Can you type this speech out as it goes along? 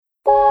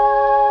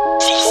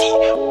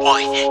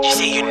Boy, you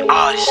say you're an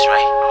artist,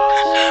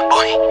 right?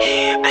 Boy,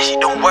 that shit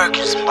don't work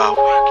in Zimbabwe.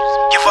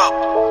 Give up.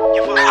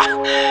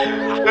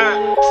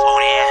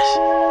 Phony ass.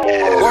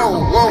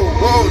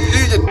 Whoa,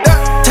 DJ.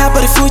 Top of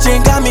the food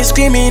chain got me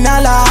screaming,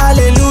 Allah,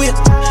 hallelujah.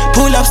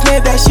 Pull up,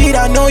 snap that shit,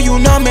 I know you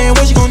know, man,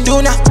 what you gon'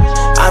 do now?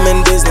 I'm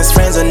in business,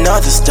 friends,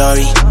 another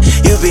story.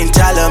 You been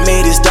telling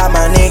me to stop,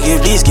 my nigga,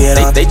 please get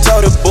up. They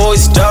told the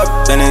boys stop,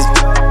 and it's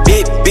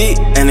beat,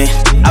 and it.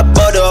 I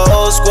bought the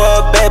whole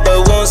squad back,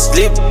 but won't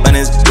sleep, and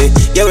it's big.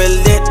 Yeah, we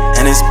lit,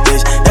 and it's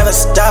bitch. Never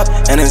stop,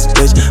 and it's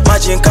bitch.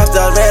 Marching cops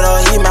the red, or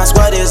he my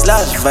squad is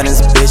life, and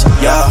it's bitch,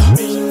 yeah.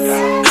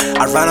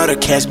 I ran out of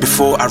cash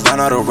before I ran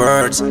out of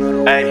words.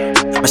 Ay.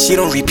 But she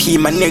don't repeat,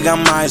 my nigga,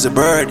 I'm high as a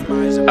bird.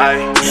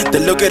 Ay. They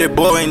look at it,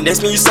 boy, and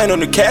that's me, you sign on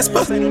the Casper.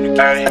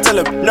 I tell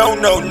her, no,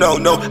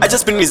 I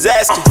just been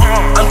disaster.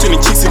 I'm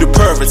turning chicks into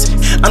perverts,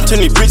 I'm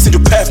turning bricks into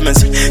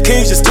pavements.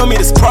 Can you just tell me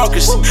this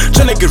progress?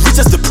 Tryna get rich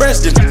as the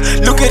president.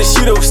 Look at the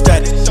shit I was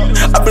started.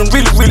 I've been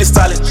really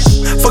solid.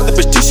 Fuck the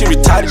bitch, she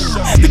retarded.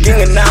 The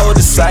gang and now are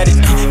decided.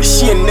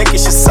 She a nigga,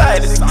 she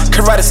sided.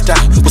 Karate style,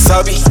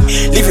 wasabi.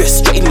 Leave her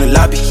straight in the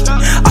lobby.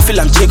 I feel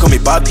I'm Jake on me,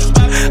 Bobby.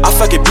 I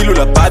fuck it,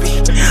 Bilula Bobby.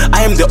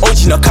 I am the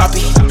OG, not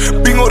copy.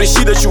 Bring all the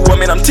shit that you want,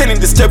 man. I'm turning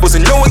these tables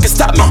and no one can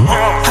stop me.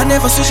 I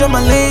never switch up my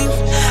lane,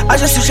 I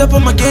just switch up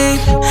on my game.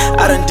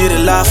 I done did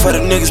a lot for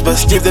them niggas, but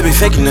still they be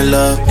faking the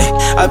love.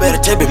 I better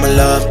take it, my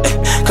love,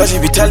 cause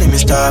you be telling me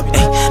stop.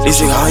 They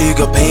say how you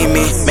gon' pay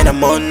me, man,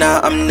 I'm on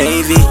now, I'm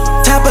Navy.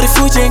 Top of the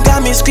food chain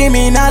got me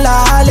screaming,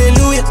 Allah,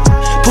 hallelujah.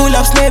 Pull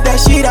up, snap that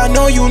shit, I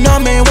know you know,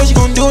 man, what you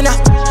gon' do now?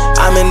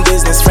 I'm in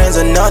business, friends,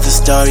 another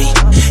story.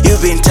 You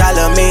been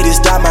telling me to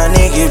stop, my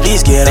nigga,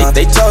 please get up.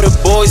 They told the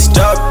boys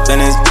stop, and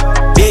it's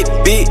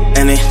beat,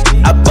 and it.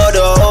 I bought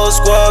the whole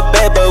squad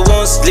back, but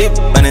won't sleep,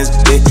 and it's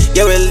big.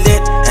 Yeah, we lit,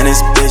 and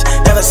it's bitch.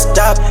 Never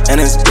stop, and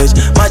it's bitch.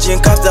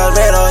 Marching cops the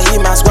red, or he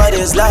my squad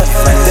is life.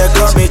 And they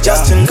call me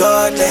Justin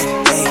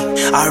Gordon,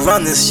 I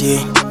run this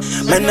shit.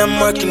 Man, I'm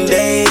working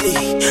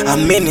daily,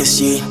 I'm in this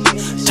shit.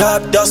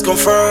 Top dogs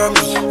confirm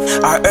me,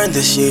 I earned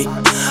this shit.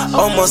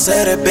 Almost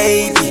had a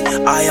baby,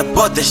 I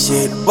bought the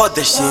shit,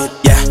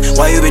 yeah.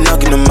 Why you been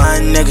knocking on my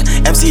nigga?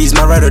 MC is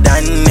my ride or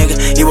die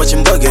nigga. He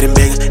watching boy getting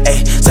bigger,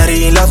 ayy. Said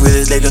he in love with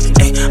his nigga,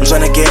 ayy. I'm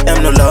tryna get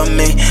him to love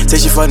me. Say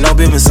she fuck no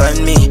baby beside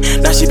me.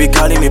 Now she be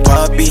calling me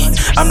Poppy.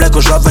 I'm like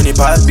a drop on the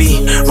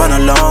Poppy. Run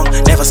along,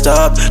 never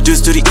stop,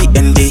 juice to the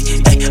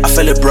E&D, ayy. I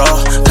feel it, bro,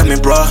 coming,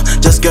 bro.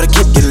 Just gotta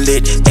keep getting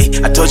lit,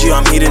 ayy. I told you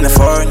I'm hitting the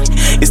foreign.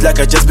 It's like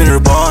I just been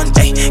reborn,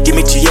 ayy. Give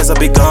me 2 years, I'll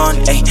be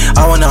gone, ayy.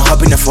 I wanna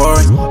hop in the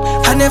foreign.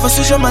 I never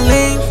switch up my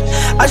lane,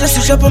 I just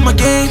switch up on my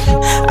game.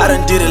 I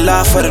done did a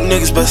lot for them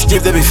niggas, but still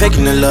they be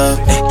faking the love.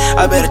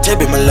 I better take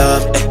it, my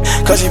love,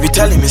 cause you be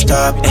telling me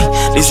stop.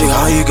 They say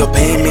how you gon'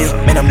 pay me,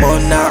 man, I'm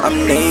on now,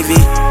 I'm Navy.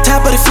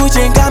 Top of the food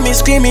chain got me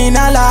screaming,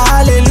 Allah,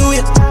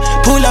 hallelujah.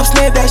 Pull up,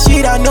 snap that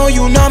shit, I know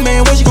you know,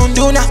 man, what you gon'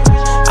 do now?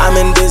 I'm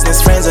in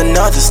business, friends,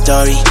 another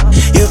story.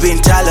 You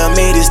been telling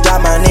me to stop,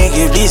 my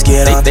nigga, please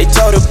get up. They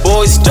told the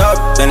boys stop,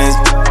 and it's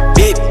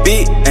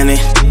beat, and it.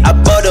 I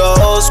bought the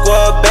whole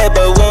squad back,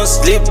 but won't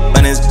sleep,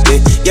 and it's big.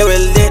 Yeah, we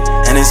lit,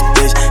 and it's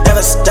bitch.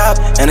 Never stop,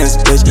 and it's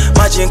bitch.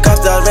 Marching cops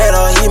the red,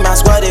 or he my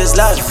squad is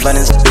life, and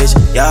it's bitch,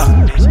 yeah.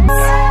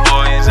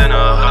 Boys in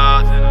the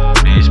hood,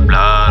 bitch,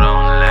 blood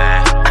on the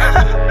land.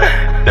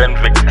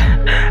 DANKVIKT,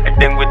 I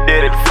think we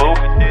did it, fool.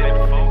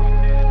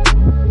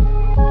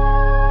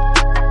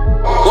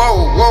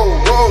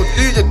 Whoa,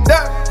 DJ.